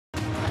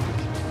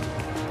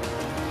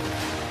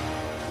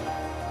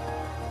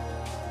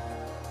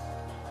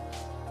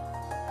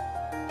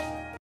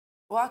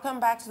Welcome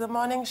back to the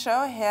morning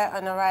show here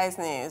on Arise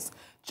News.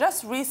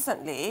 Just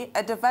recently,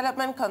 a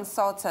development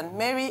consultant,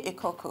 Mary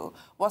Ikoku,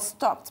 was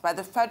stopped by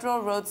the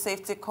Federal Road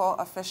Safety Corps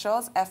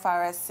officials,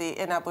 FRSC,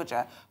 in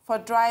Abuja for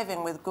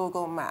driving with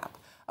Google Maps.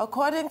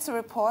 According to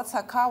reports,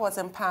 her car was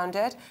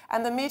impounded,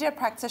 and the media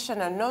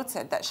practitioner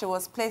noted that she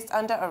was placed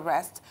under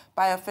arrest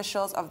by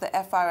officials of the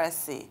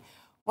FRSC.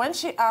 When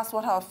she asked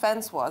what her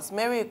offence was,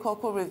 Mary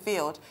Ikoku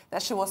revealed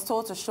that she was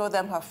told to show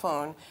them her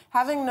phone.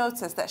 Having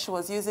noticed that she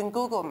was using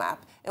Google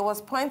Maps, it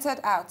was pointed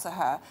out to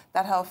her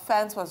that her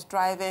offence was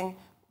driving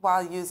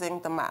while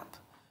using the map.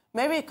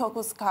 Mary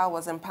Ikoku's car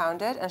was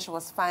impounded and she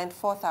was fined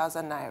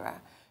 4,000 Naira.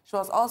 She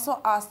was also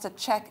asked to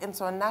check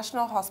into a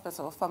national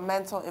hospital for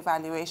mental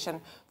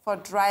evaluation for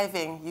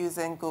driving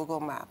using Google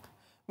Maps.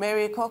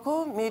 Mary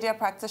Ikoku, media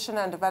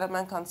practitioner and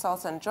development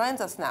consultant,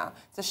 joins us now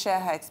to share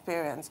her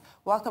experience.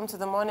 Welcome to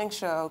the morning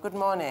show. Good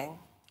morning.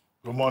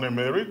 Good morning,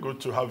 Mary.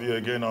 Good to have you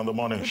again on the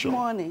morning show. Good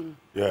morning.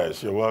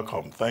 Yes, you're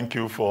welcome. Thank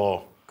you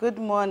for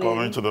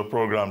coming to the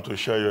program to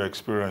share your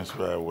experience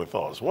with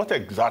us. What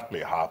exactly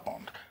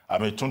happened? I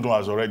mean, Tundu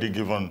has already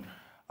given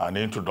an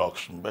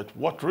introduction, but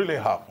what really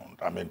happened?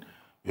 I mean,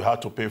 you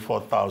had to pay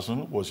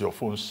 4,000. Was your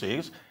phone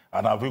seized?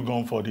 And have you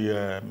gone for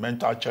the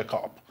mental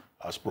checkup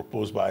as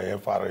proposed by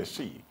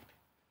FRSC?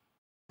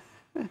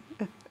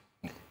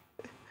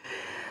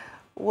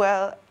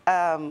 Well,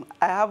 I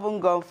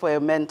haven't gone for a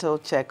mental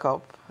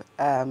checkup,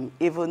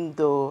 even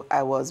though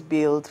I was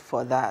billed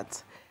for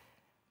that.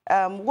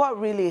 What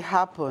really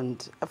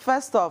happened?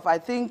 First off, I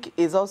think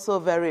it's also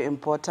very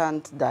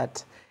important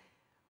that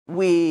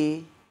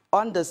we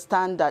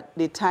understand that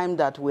the time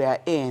that we are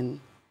in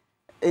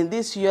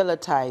this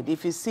Yuletide,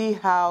 if you see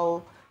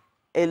how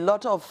a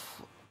lot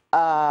of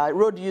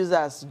road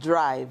users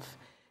drive,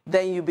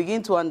 then you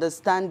begin to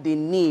understand the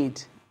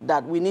need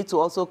that we need to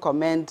also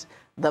commend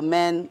the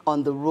men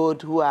on the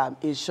road who are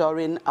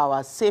ensuring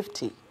our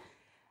safety.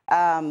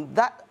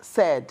 That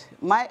said,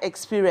 my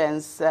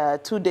experience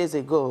 2 days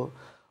ago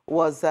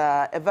was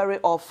a very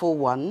awful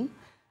one.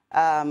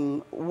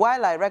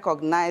 While I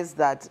recognize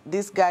that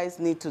these guys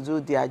need to do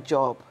their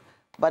job,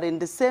 but in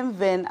the same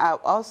vein, I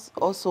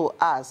also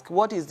ask,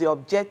 what is the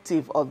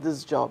objective of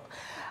this job?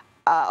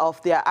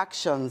 Of their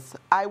actions.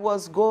 I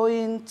was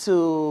going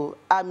to,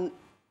 I'm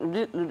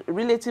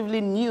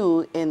relatively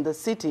new in the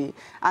city,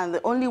 and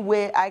the only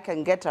way I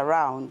can get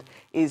around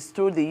is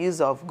through the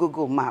use of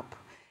Google Maps.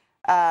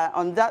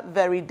 On that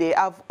very day,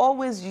 I've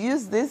always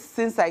used this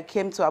since I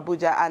came to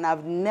Abuja, and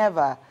I've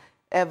never,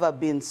 ever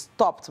been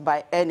stopped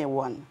by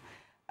anyone.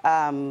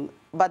 And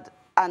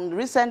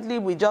recently,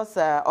 we just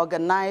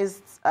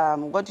organized,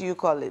 what do you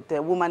call it, the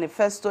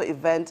Womanifesto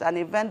event, an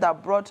event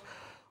that brought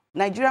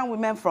Nigerian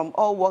women from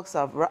all walks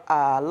of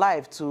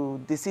life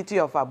to the city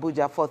of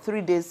Abuja for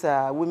 3 days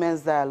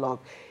women's dialogue.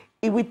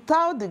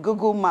 Without the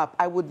Google Map,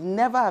 I would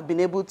never have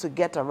been able to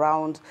get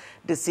around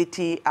the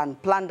city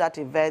and plan that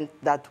event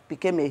that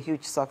became a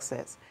huge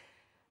success.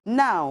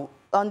 Now,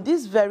 on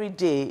this very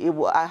day,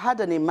 I had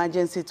an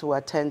emergency to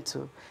attend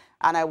to,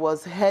 and I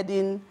was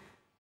heading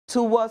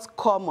towards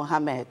Khor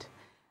Mohammed,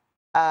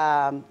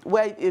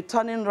 where a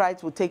turning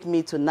right would take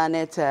me to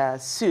Nanet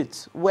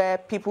Suite, where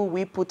people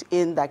we put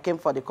in that came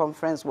for the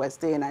conference were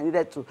staying. I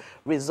needed to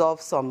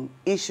resolve some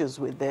issues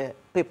with the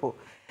people.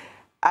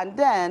 And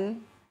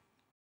then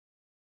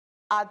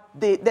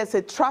there's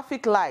a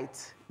traffic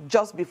light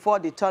just before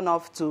the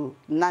turn-off to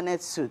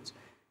Nanet Suite.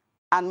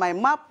 And my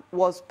map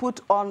was put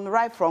on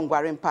right from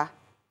Gwarimpa,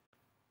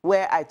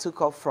 where I took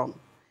off from.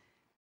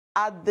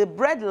 At the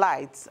red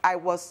light, I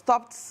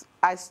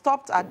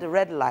stopped at the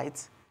red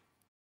light,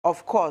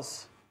 of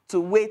course, to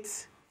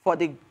wait for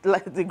the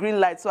green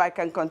light so I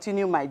can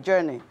continue my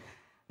journey.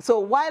 So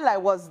while I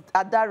was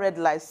at that red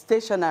light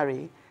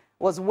stationary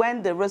was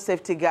when the road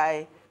safety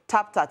guy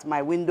tapped at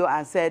my window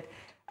and said,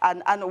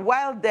 and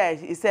while there,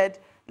 he said,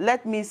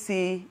 let me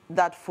see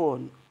that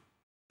phone.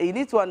 You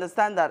need to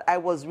understand that I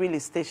was really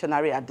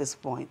stationary at this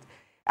point,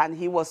 and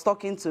he was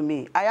talking to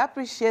me. I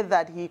appreciate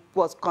that he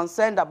was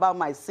concerned about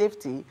my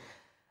safety.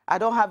 I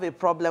don't have a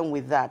problem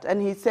with that.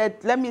 And he said,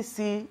 let me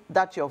see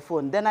that your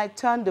phone. Then I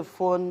turned the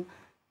phone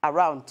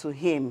around to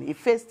him. He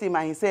faced him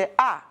and he said,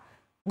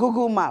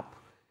 Google Map.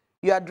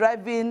 You are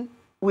driving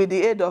with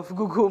the aid of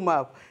Google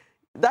Map.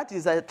 That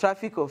is a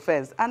traffic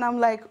offense. And I'm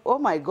like, oh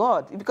my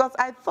God, because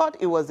I thought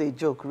it was a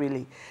joke,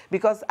 really.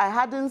 Because I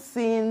hadn't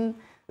seen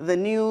the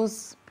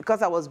news,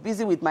 because I was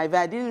busy with my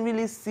van. I didn't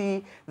really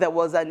see there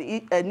was a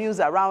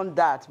news around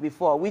that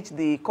before, which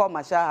the Corps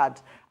Marshal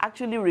had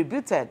actually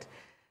rebutted.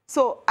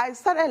 So I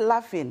started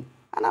laughing,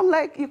 and I'm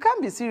like, you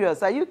can't be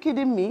serious. Are you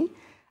kidding me?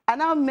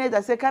 And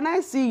I said, can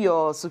I see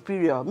your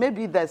superior?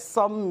 Maybe there's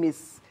some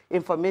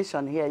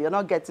misinformation here. You're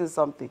not getting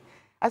something.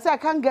 I said, I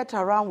can't get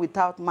around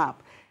without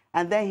map.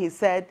 And then he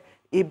said,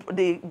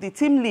 the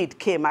team lead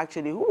came,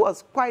 actually, who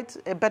was quite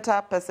a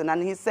better person,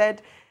 and he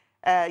said,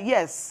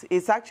 yes,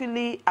 it's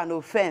actually an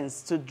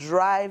offense to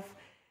drive,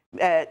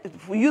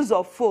 use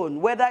of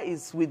phone, whether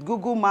it's with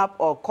Google Map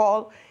or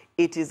call,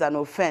 it is an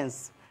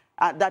offense.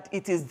 That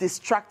it is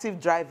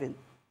distractive driving.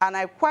 And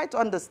I quite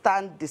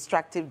understand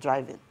distractive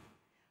driving.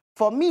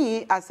 for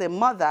me, as a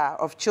mother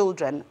of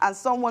children and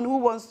someone who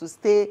wants to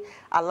stay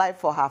alive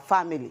for her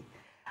family,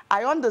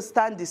 I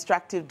understand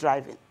distracted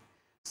driving.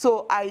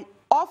 So I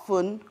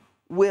often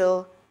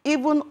will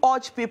even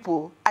urge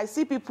people. I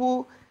see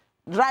people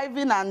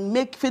driving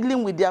and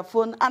fiddling with their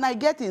phone, and I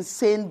get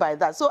insane by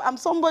that. So I'm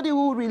somebody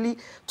who really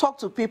talk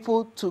to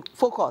people to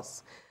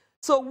focus.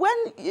 So when,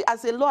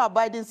 as a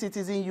law-abiding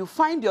citizen, you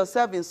find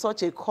yourself in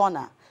such a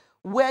corner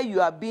where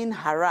you are being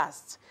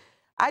harassed,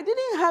 I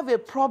didn't have a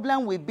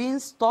problem with being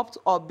stopped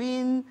or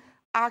being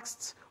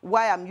asked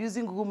why I'm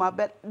using Google Maps,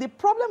 but the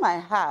problem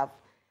I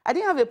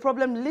didn't have a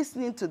problem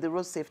listening to the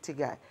road safety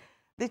guy.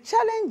 The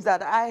challenge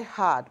that I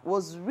had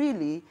was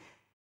really,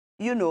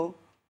 you know,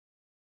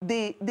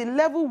 the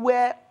level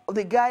where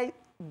the guy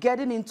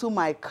getting into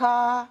my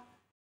car,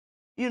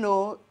 you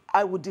know,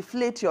 I would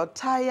deflate your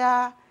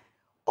tire,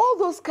 all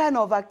those kind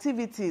of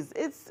activities.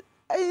 It's,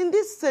 in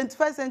this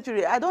 21st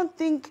century, I don't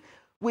think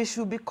we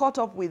should be caught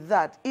up with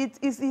that. It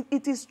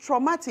is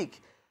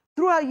traumatic.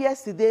 Throughout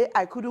yesterday,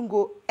 I couldn't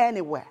go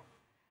anywhere.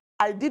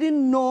 I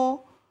didn't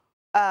know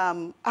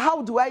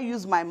how do I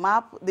use my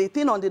map, the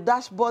thing on the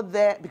dashboard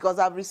there, because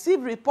I've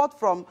received report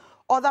from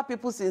other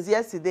people since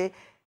yesterday,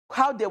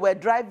 how they were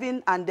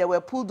driving and they were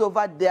pulled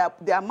over.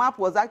 Their map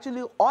was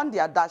actually on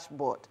their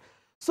dashboard.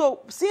 So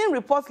seeing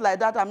reports like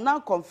that, I'm now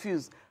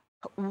confused.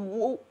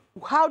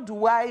 How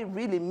do I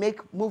really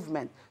make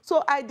movement?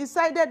 So I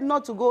decided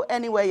not to go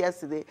anywhere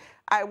yesterday.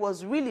 I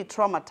was really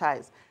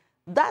traumatized.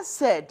 That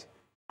said,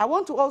 I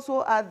want to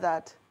also add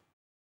that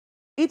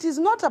it is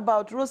not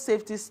about road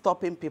safety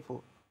stopping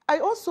people. I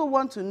also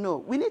want to know,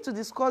 we need to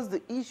discuss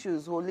the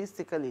issues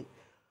holistically.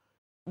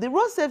 The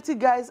road safety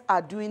guys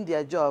are doing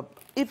their job.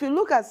 If you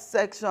look at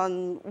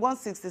section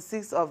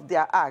 166 of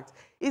their act,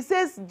 it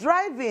says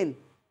driving,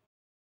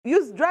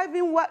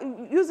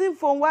 using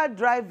phone while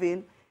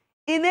driving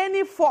in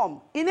any form.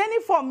 In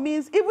any form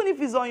means even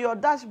if it's on your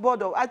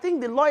dashboard, or I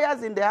think the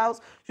lawyers in the house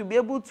should be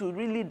able to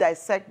really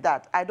dissect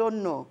that. I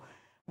don't know.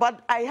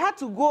 But I had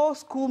to go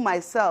school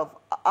myself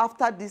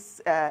after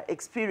this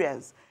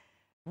experience.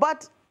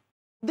 But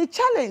the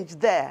challenge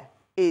there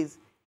is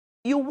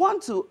you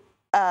want to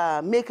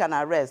make an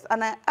arrest.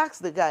 And I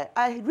asked the guy,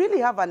 I really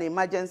have an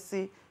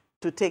emergency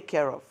to take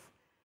care of.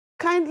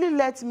 Kindly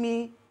let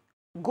me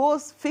go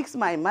fix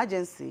my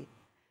emergency.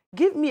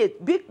 Give me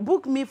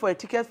book me for a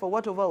ticket for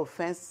whatever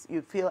offense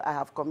you feel I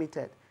have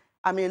committed.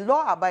 I'm a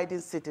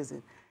law-abiding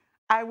citizen.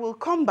 I will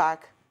come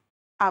back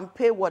and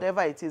pay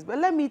whatever it is, but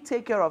let me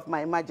take care of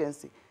my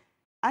emergency.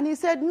 And he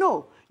said,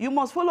 no, you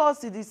must follow us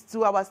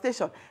to our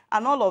station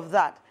and all of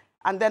that.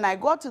 And then I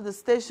got to the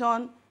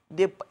station,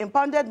 they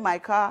impounded my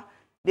car,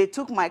 they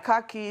took my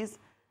car keys,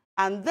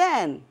 and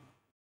then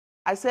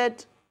I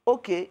said,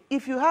 okay,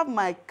 if you have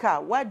my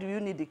car, why do you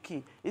need the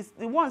key? It's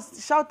the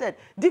ones shouted,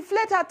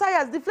 deflate our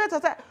tires, deflate our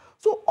tires.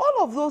 So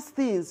all of those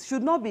things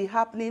should not be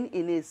happening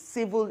in a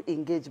civil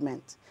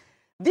engagement.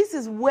 This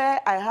is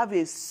where I have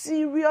a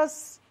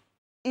serious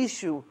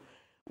issue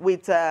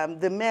with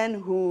the men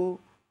who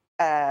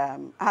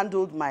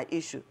handled my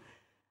issue.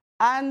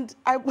 And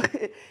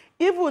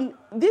even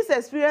this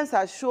experience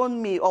has shown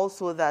me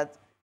also that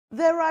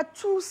there are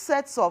two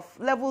sets of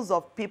levels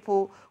of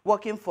people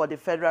working for the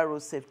Federal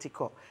Road Safety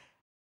Corps.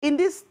 In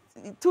this,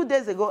 2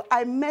 days ago,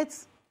 I met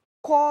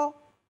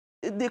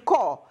the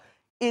Corps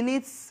in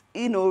its,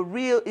 in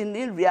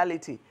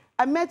reality.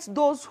 I met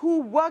those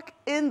who work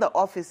in the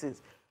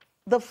offices,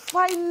 the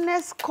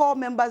finest Corps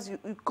members,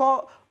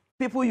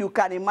 people you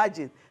can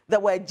imagine. They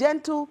were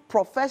gentle,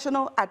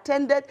 professional,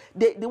 attended,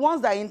 the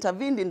ones that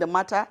intervened in the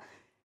matter.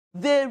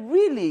 They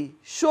really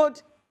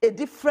showed a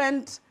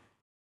different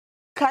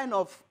kind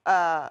of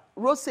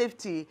road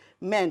safety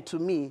men to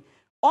me,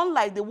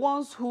 unlike the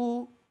ones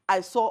who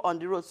I saw on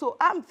the road. So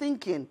I'm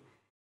thinking,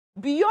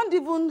 beyond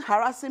even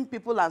harassing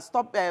people and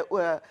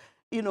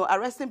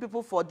arresting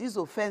people for these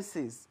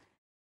offenses,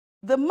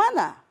 the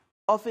manner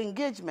of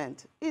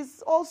engagement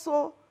is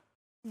also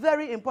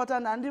very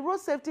important, and the road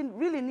safety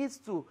really needs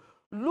to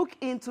look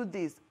into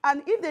this.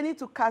 And if they need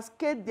to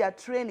cascade their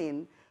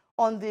training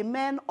on the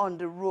men on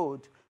the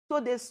road, so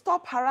they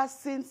stop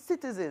harassing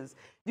citizens.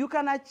 You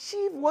can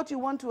achieve what you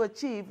want to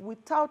achieve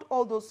without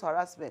all those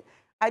harassment.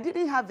 I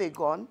didn't have a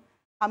gun.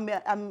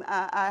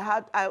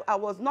 I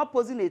was not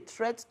posing a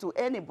threat to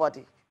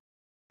anybody.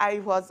 I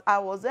was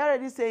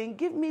already saying,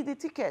 give me the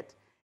ticket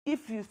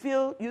if you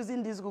feel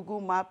using this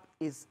Google map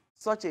is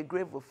such a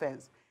grave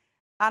offense.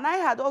 And I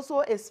had also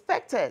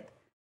expected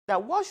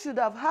that what should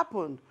have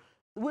happened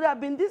would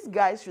have been these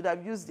guys should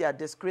have used their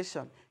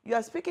discretion. You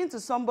are speaking to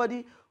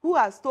somebody who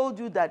has told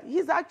you that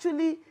he's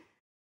actually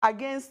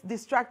against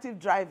distracted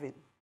driving,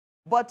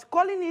 but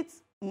calling it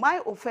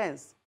my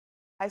offense.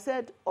 I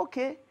said,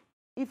 okay,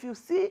 if you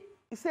say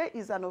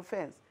it's an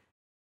offense,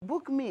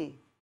 book me,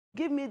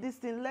 give me this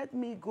thing, let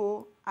me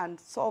go and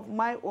solve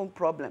my own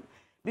problem.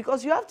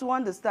 Because you have to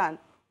understand,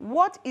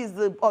 what is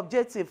the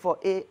objective for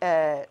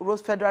a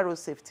Federal Road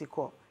Safety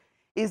Corps?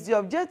 Is the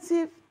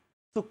objective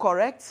to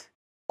correct,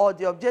 or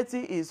the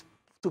objective is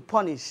to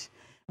punish?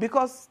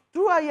 Because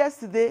throughout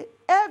yesterday,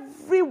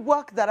 every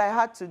work that I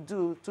had to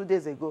do 2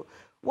 days ago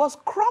was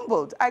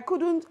crumbled.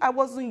 I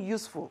wasn't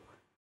useful.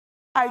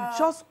 I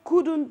just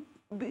couldn't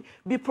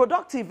be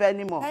productive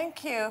anymore.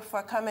 Thank you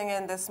for coming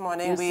in this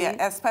morning. We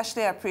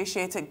especially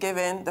appreciate it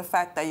given the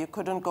fact that you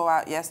couldn't go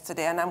out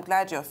yesterday, and I'm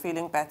glad you're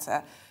feeling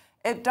better.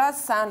 It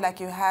does sound like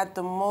you had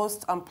the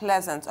most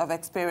unpleasant of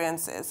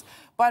experiences,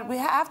 but we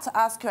have to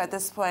ask you at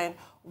this point,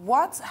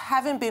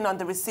 having been on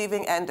the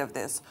receiving end of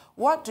this,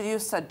 what do you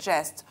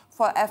suggest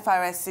for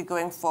FRSC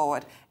going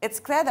forward? It's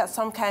clear that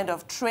some kind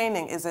of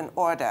training is in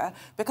order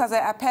because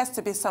there appears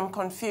to be some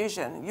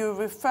confusion. You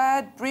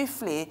referred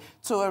briefly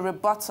to a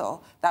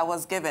rebuttal that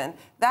was given.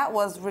 That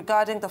was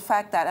regarding the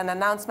fact that an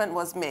announcement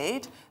was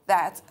made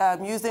that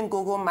using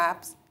Google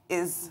Maps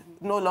is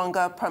no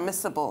longer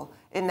permissible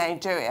in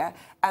Nigeria.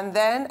 And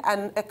then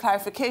a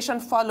clarification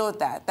followed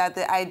that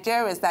the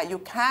idea is that you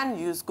can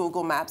use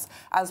Google Maps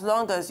as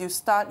long as you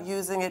start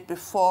using it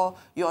before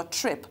your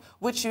trip,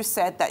 which you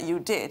said that you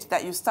did,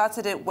 that you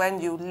started it when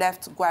you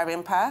left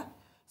Gwarimpa.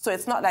 So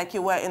it's not like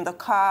you were in the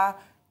car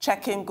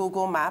checking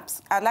Google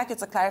Maps. I'd like you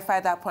to clarify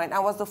that point.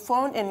 And was the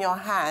phone in your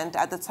hand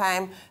at the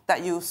time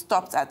that you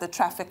stopped at the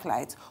traffic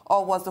light,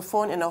 or was the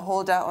phone in a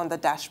holder on the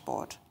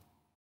dashboard?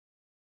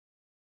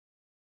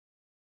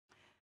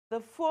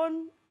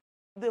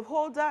 The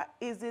holder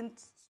isn't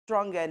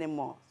strong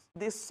anymore.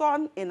 The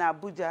sun in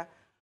Abuja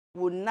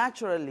would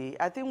naturally,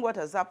 I think what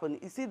has happened,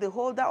 you see the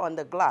holder on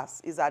the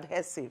glass is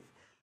adhesive.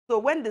 So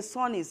when the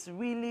sun is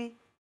really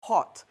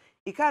hot,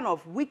 it kind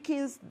of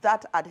weakens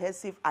that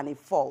adhesive and it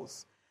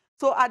falls.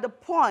 So at the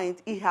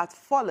point it had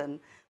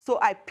fallen, so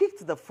I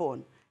picked the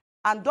phone.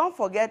 And don't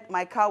forget,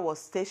 my car was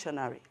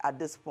stationary at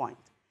this point.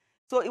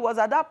 So it was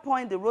at that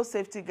point the road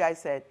safety guy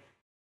said,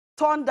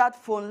 turn that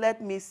phone,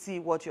 let me see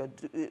what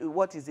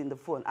is in the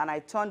phone. And I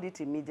turned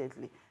it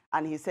immediately.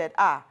 And he said,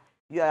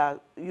 you are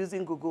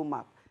using Google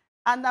Map.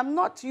 And I'm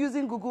not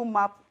using Google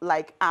Map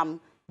like I'm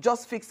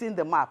just fixing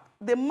the map.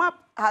 The map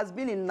has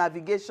been in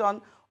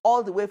navigation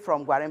all the way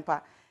from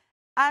Gwarimpa.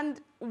 And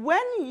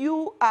when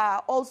you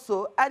are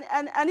also, and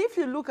if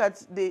you look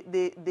at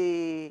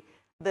the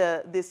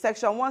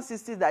section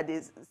 160 that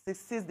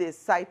they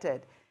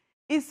cited,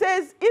 it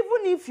says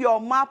even if your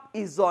map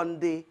is on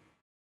the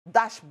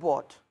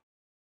dashboard,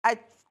 I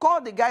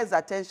called the guy's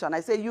attention. I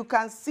said, you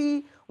can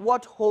see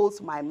what holds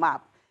my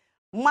map.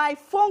 My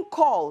phone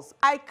calls,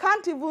 I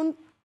can't even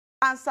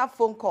answer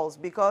phone calls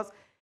because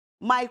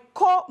my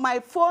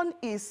phone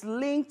is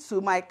linked to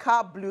my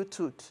car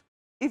Bluetooth.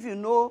 If you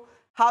know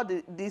how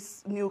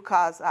these new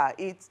cars are,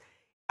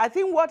 I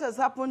think what has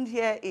happened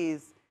here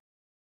is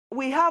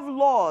we have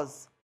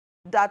laws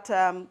that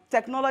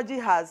technology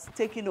has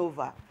taken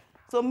over.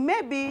 So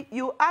maybe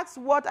you ask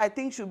what I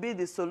think should be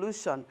the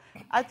solution.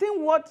 I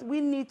think what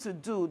we need to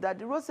do, that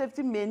the road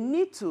safety may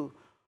need to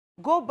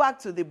go back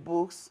to the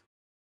books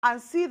and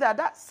see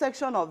that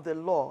section of the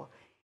law,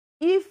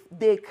 if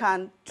they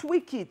can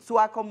tweak it to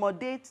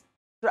accommodate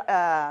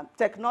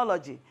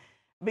technology,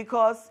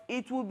 because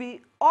it will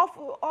be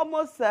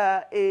almost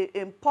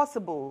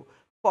impossible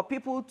for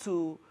people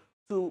to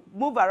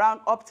move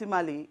around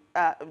optimally.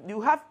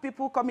 You have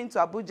people coming to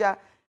Abuja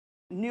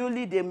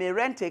newly, they may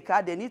rent a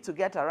car, they need to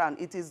get around.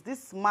 It is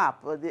this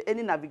map or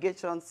any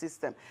navigation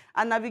system.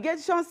 And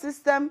navigation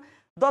system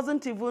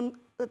doesn't even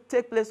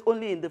take place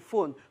only in the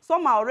phone.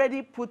 Some are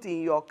already put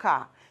in your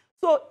car.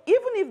 So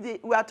even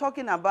if we are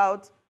talking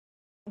about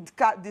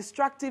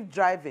distractive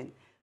driving,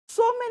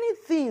 so many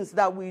things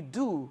that we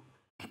do,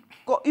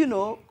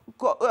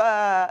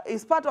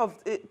 is part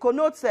of,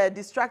 connotes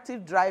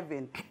distractive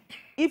driving.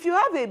 If you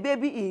have a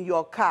baby in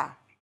your car,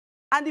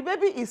 and the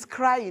baby is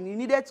crying, you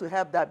needed to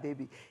help that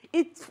baby.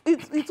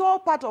 It's all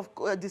part of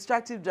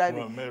distractive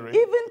driving. Well, Mary,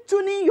 even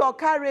tuning your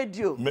car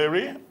radio.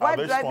 Mary, while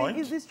driving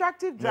is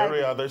distractive driving.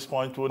 Mary, at this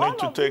point, we need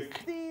to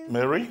take,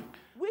 Mary,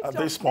 at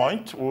this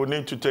point, we'll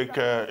need to take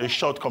a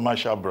short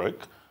commercial break.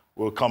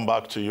 We'll come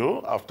back to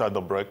you after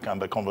the break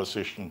and the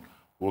conversation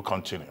will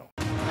continue.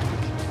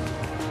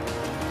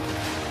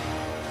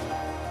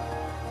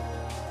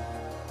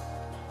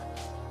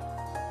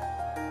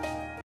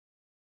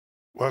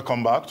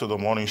 Welcome back to the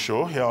morning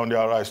show here on the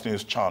Arise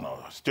News channel.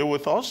 Still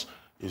with us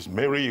is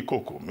Mary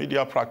Ikoku,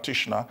 media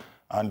practitioner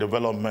and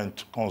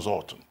development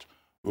consultant,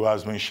 who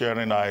has been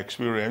sharing our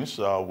experience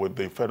with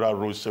the Federal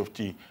Road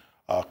Safety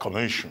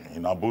Commission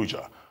in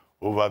Abuja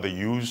over the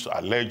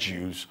alleged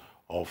use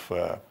of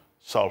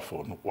cell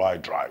phone while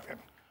driving.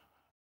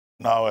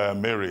 Now,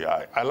 Mary,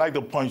 I like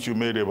the point you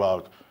made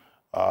about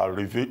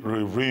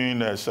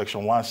reviewing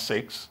Section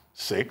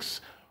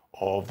 166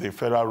 of the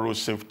Federal Road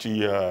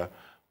Safety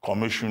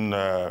Commission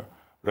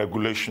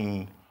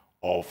regulation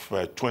of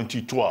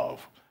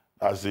 2012.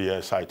 That's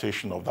the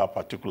citation of that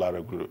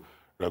particular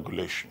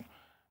regulation.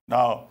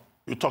 Now,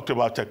 you talked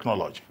about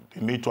technology,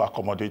 the need to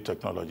accommodate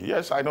technology.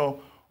 Yes, I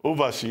know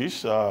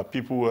overseas,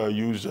 people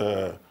use,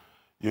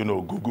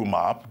 Google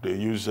Map, they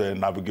use a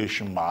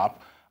navigation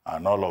map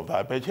and all of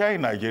that. But here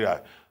in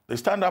Nigeria, the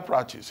standard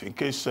practice, in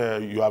case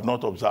you have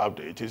not observed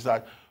it, is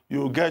that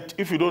you get,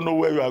 if you don't know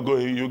where you are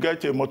going, you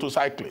get a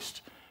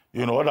motorcyclist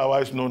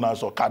otherwise known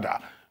as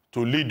Okada,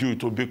 to lead you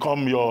to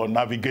become your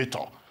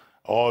navigator,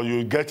 or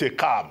you get a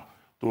cab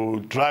to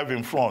drive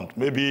in front.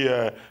 Maybe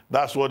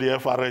that's what the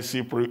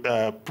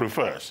FRSC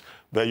prefers.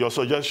 But your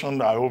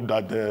suggestion, I hope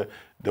that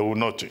they will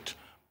note it.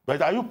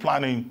 But are you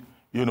planning,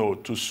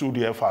 to sue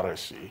the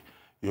FRSC,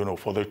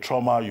 for the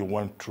trauma you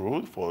went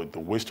through, for the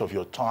waste of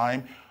your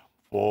time,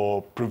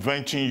 for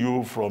preventing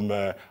you from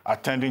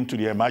attending to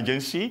the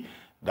emergency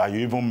that you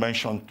even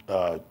mentioned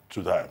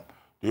to them?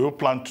 Do you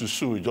plan to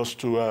sue just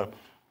to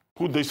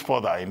put this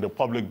further in the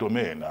public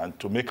domain and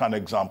to make an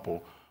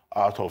example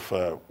out of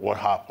what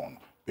happened?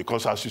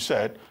 Because as you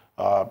said,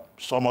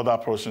 some other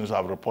persons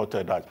have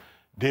reported that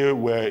they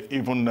were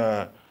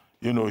even,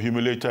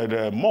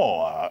 humiliated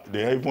more.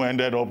 They even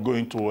ended up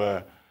going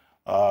to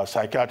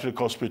psychiatric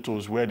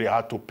hospitals where they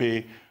had to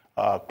pay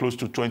close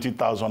to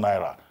 20,000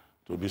 Naira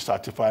to be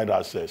certified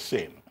as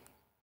sane.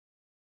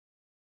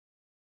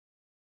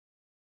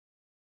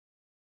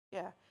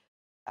 Yeah,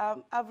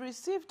 I've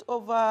received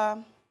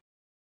over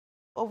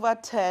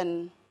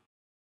 10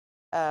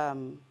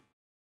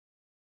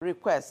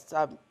 requests,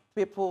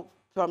 people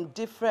from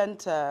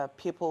different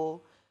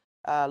people,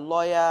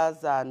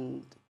 lawyers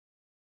and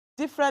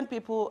different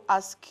people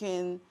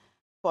asking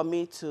for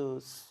me to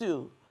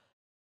sue.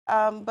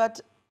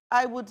 But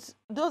I would,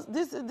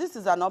 this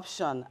is an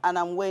option, and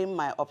I'm weighing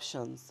my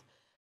options.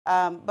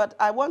 But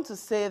I want to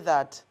say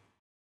that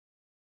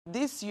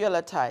this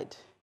Yuletide,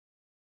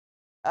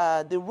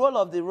 the role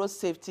of the road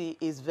safety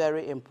is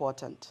very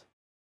important.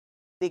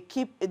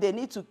 They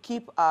need to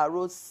keep our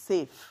roads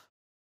safe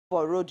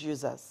for road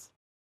users.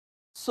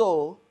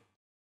 So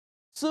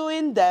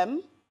suing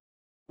them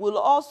will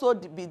also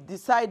be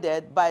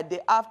decided by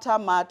the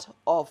aftermath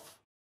of,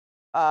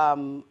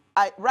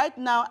 right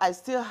now I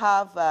still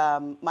have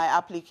my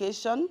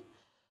application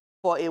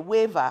for a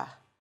waiver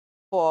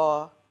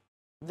for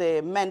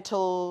the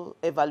mental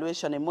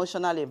evaluation,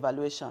 emotional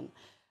evaluation,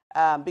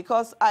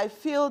 because I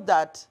feel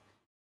that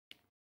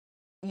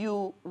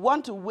you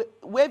want to,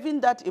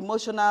 waiving that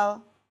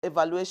emotional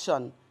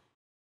evaluation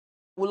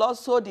will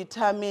also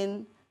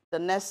determine the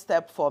next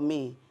step for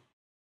me.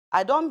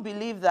 I don't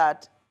believe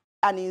that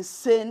an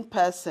insane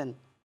person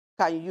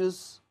can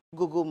use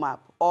Google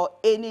Map or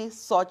any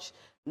such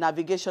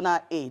navigational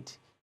aid.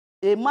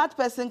 A mad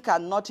person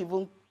cannot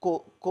even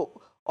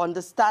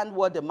understand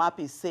what the map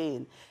is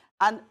saying.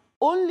 And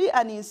only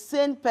an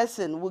insane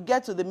person will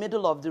get to the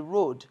middle of the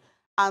road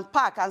and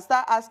park and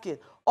start asking,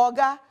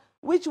 Oga,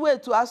 which way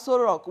to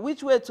Aso Rock?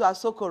 Which way to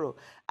Asokoro?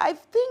 I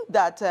think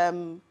that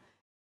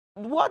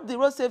what the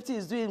road safety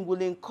is doing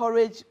will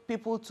encourage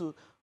people to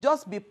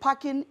just be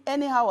parking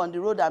anyhow on the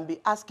road and be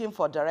asking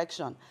for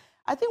direction.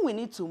 I think we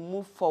need to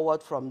move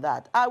forward from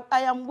that. I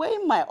am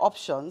weighing my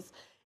options.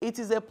 It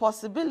is a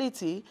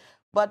possibility,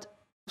 but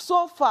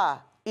so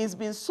far, it's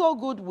been so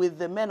good with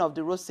the men of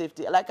the road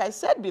safety. Like I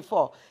said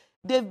before,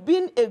 they've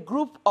been a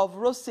group of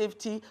road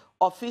safety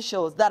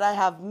officials that I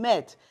have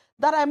met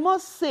that I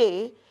must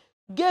say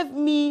gave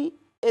me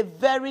a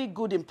very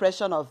good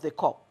impression of the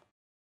cop.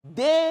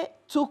 They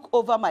took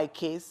over my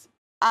case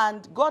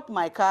and got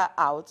my car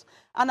out,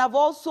 and have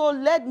also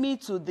led me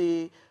to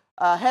the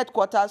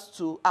headquarters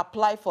to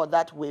apply for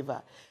that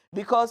waiver.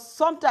 Because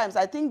sometimes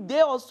I think they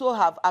also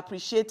have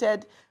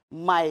appreciated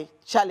my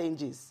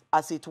challenges,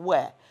 as it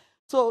were.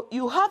 So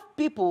you have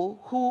people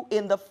who,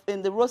 in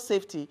the road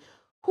safety,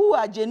 who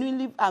are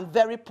genuinely and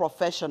very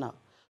professional.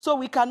 So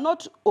we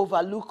cannot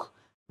overlook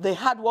the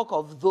hard work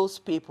of those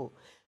people.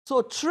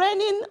 So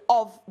training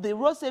of the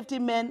road safety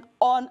men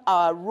on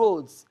our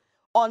roads,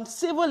 on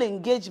civil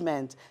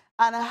engagement,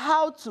 and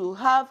how to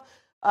have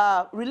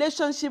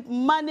relationship,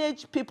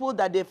 manage people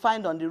that they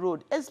find on the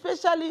road,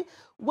 especially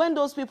when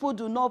those people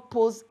do not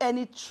pose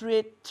any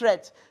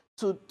threat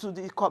to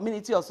the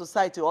community or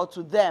society or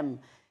to them.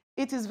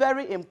 It is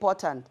very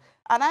important.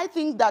 And I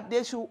think that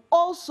they should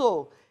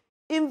also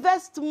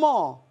invest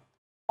more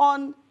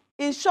on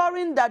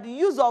ensuring that the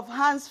use of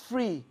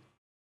hands-free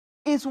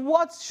is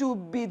what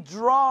should be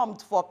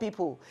drummed for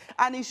people.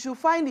 And it should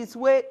find its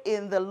way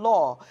in the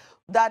law,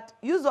 that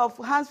use of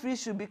hands-free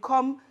should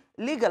become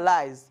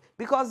legalized,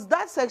 because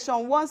that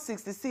section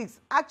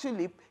 166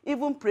 actually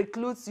even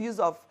precludes use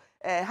of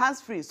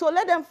hands-free. So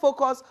let them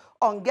focus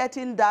on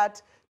getting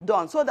that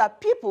done so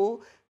that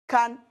people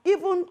can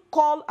even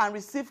call and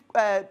receive,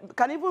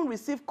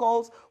 receive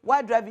calls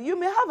while driving. You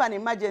may have an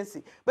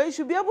emergency, but you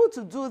should be able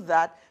to do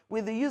that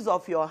with the use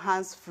of your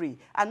hands-free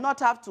and not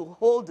have to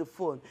hold the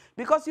phone,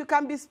 because you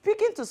can be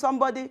speaking to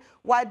somebody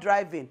while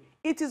driving.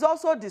 It is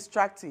also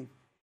distracting.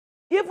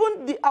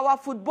 Even our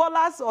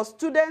footballers or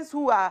students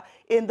who are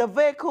in the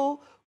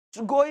vehicle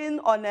going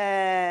on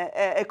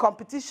a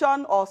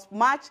competition or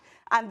match,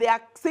 and they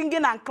are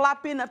singing and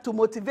clapping to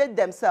motivate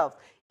themselves.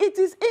 It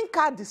is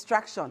in-car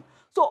distraction.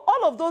 So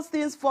all of those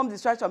things form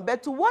distraction.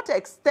 But to what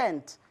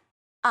extent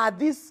are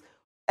these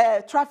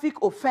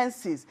traffic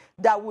offenses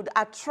that would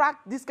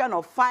attract this kind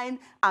of fine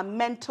and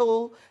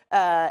mental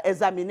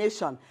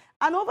examination?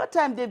 And over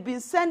time, they've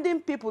been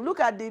sending people. Look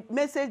at the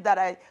message that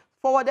I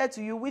forwarded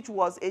to you, which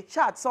was a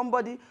chart,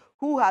 somebody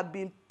who had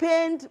been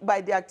pained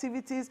by the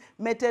activities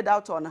meted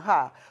out on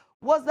her,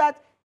 was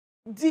that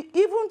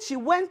even she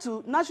went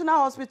to National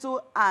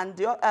Hospital and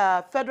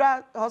the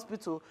Federal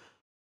Hospital,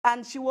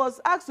 and she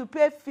was asked to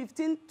pay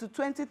 15 to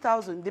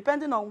 20,000,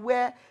 depending on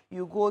where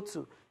you go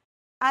to.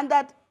 And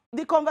that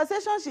the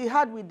conversation she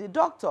had with the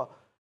doctor,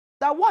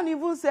 that one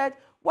even said,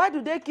 why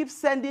do they keep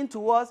sending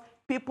to us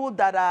people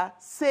that are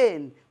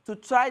sane to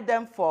try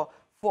them for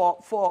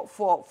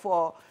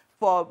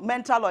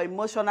mental or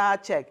emotional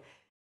check?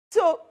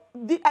 So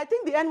I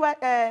think the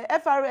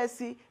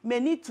FRSC may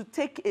need to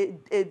take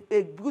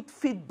a good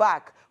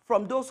feedback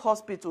from those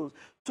hospitals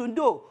to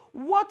know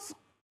what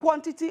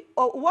quantity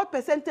or what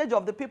percentage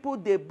of the people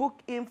they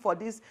book in for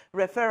these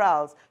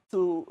referrals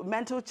to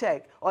mental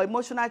check or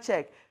emotional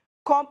check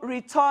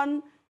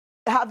return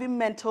having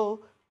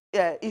mental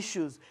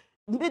issues.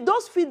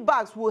 Those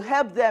feedbacks will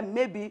help them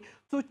maybe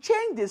to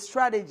change the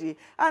strategy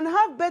and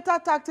have better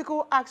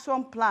tactical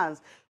action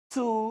plans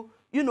to,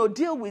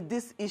 deal with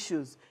these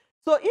issues.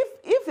 So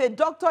if a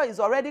doctor is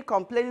already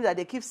complaining that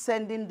they keep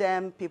sending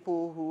them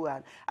people who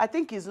are, I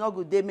think it's not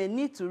good. They may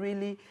need to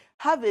really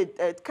have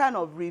a kind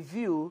of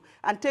review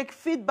and take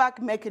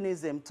feedback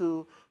mechanism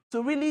to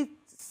really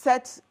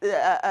set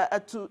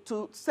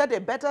to set a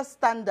better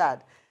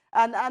standard.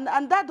 And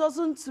that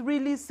doesn't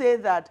really say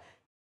that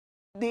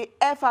the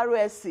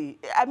FRSC,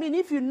 I mean,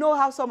 if you know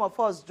how some of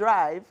us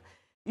drive,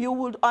 you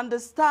would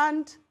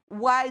understand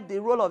why the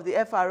role of the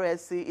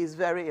FRSC is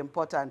very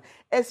important,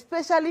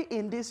 especially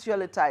in this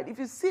fuel tide. If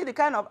you see the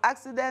kind of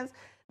accidents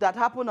that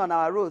happen on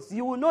our roads,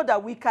 you will know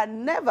that we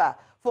can never,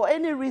 for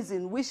any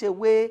reason, wish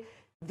away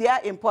their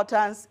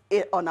importance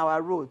on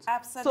our roads.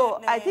 Absolutely.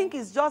 So I think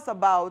it's just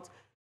about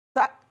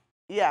that.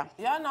 Yeah.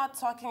 You're not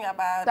talking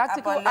about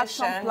tactical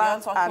abolition, action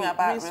plans you're talking and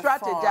about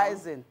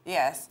re-strategizing. Reform.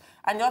 Yes.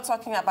 And you're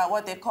talking about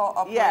what they call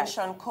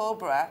Operation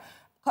Cobra.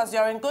 Because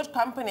you're in good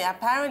company.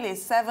 Apparently,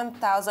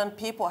 7,000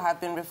 people have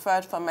been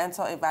referred for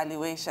mental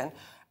evaluation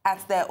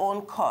at their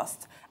own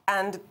cost.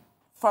 And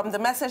from the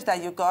message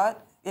that you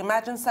got,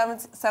 imagine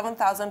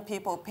 7,000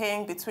 people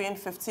paying between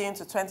 15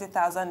 to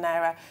 20,000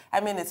 Naira.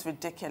 I mean, it's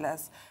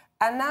ridiculous.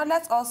 And now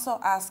let's also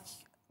ask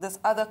this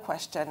other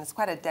question. It's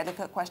quite a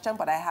delicate question,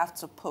 but I have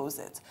to pose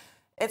it.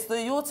 It's the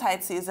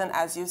Yuletide season,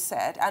 as you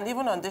said. And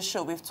even on this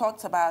show, we've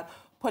talked about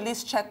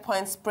police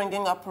checkpoints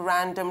springing up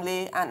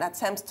randomly and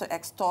attempts to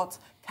extort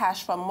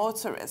cash from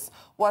motorists.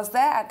 Was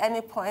there at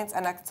any point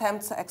an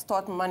attempt to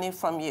extort money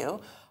from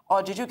you?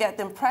 Or did you get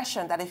the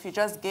impression that if you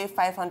just gave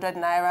 500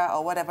 Naira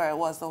or whatever it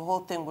was, the whole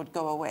thing would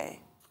go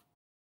away?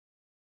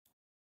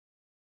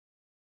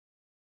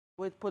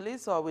 With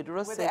police or with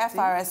road safety? With the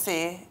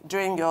FRSC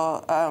during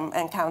your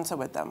encounter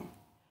with them?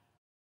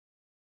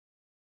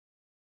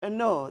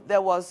 No,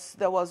 there was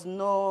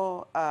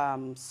no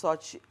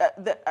such.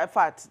 In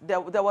fact,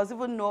 there was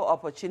even no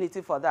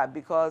opportunity for that,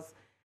 because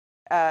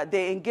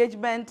the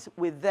engagement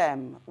with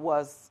them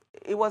was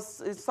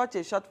such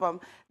a short form.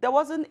 There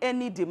wasn't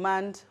any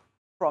demand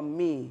from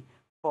me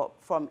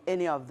from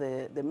any of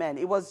the men.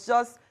 It was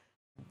just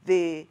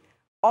the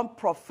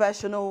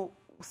unprofessional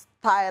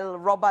style,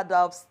 rubber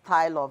dove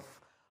style of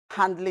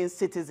handling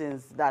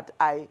citizens that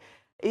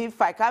if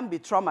I can be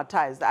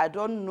traumatized, I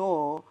don't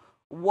know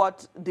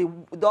what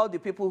all the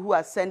people who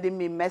are sending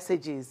me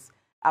messages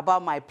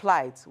about my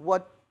plight,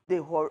 what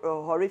the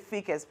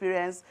horrific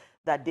experience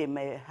that they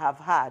may have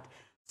had.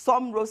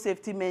 Some road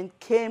safety men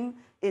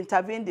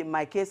intervened in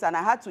my case, and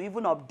I had to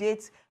even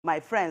update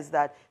my friends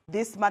that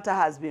this matter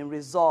has been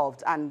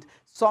resolved. And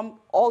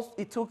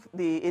it took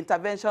the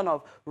intervention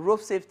of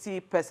road safety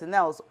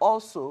personnel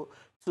also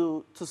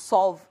to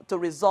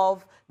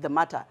resolve the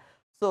matter.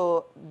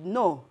 So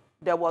no,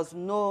 there was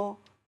no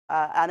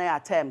any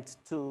attempt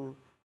to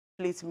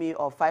split me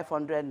of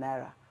 500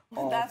 Naira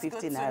or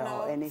 50 Naira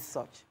or any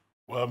such.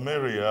 Well,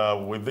 Mary,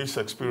 with this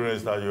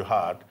experience that you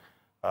had,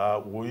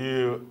 will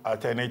you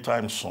at any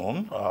time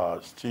soon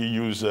still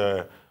use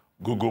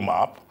Google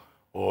Map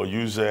or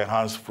use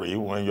hands-free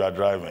when you are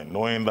driving,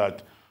 knowing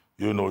that,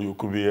 you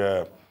could be,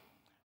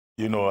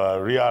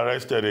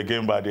 rearrested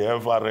again by the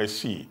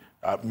FRSC,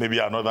 maybe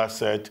another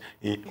set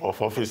of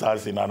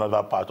officers in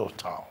another part of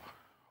town?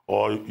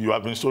 Or you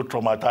have been so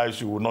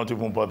traumatized you will not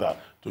even bother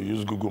to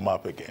use Google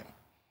Map again?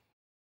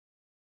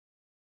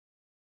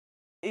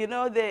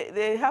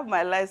 They have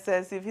my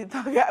license. If you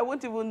talk, I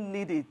won't even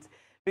need it.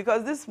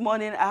 Because this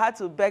morning, I had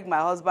to beg my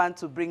husband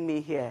to bring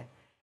me here.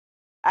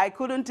 I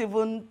couldn't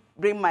even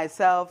bring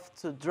myself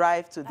to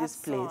drive to this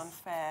place. So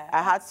unfair.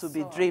 I had to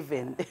be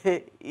driven,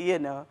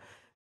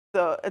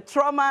 So the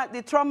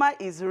trauma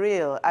is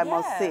real, I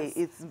must say.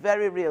 It's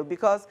very real,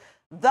 because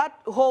that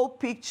whole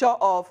picture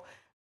of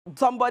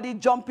somebody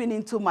jumping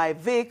into my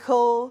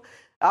vehicle,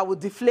 I will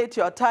deflate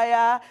your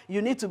tire, you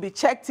need to be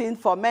checked in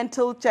for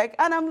mental check.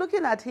 And I'm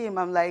looking at him,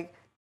 I'm like,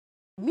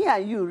 me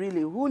and you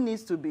really, who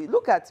needs to be?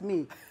 Look at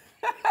me.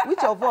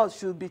 Which of us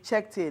should be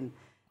checked in?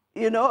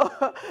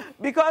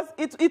 Because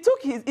it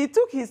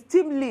took his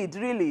team lead,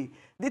 really.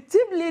 The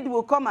team lead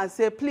will come and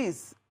say,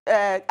 please,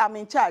 I'm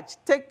in charge,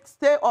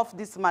 stay off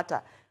this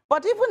matter.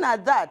 But even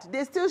at that,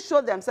 they still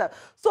show themselves.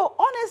 So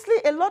honestly,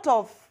 a lot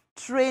of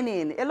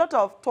training, a lot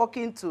of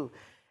talking to.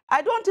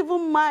 I don't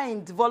even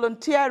mind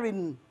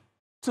volunteering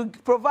to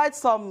provide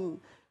some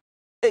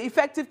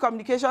effective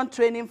communication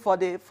training for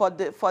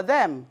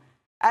them.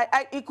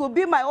 It could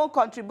be my own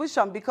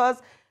contribution,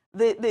 because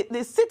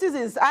the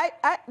citizens,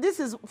 this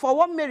is for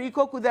one Mary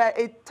Ikoku, there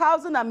are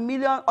 1,000 and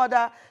million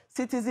other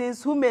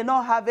citizens who may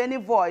not have any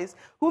voice,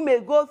 who may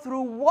go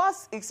through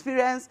worse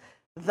experience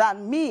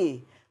than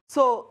me.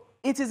 So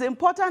it is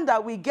important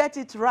that we get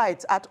it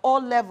right at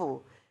all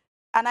levels.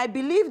 And I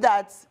believe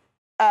that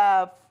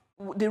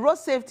the road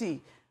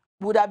safety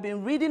would have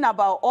been reading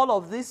about all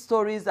of these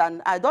stories,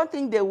 and I don't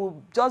think they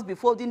will just be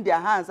folding their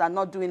hands and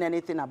not doing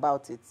anything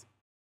about it.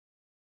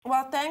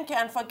 Well, thank you,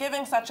 and for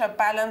giving such a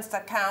balanced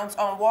account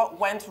on what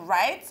went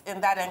right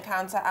in that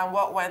encounter and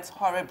what went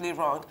horribly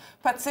wrong,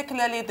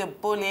 particularly the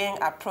bullying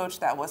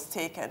approach that was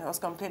taken. It was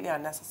completely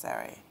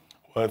unnecessary.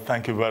 Well,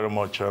 thank you very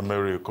much,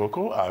 Mary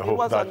Ikoku. I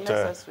hope that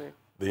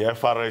the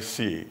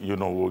FRSC,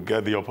 will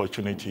get the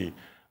opportunity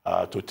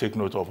to take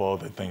note of all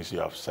the things you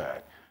have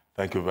said.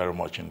 Thank you very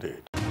much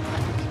indeed.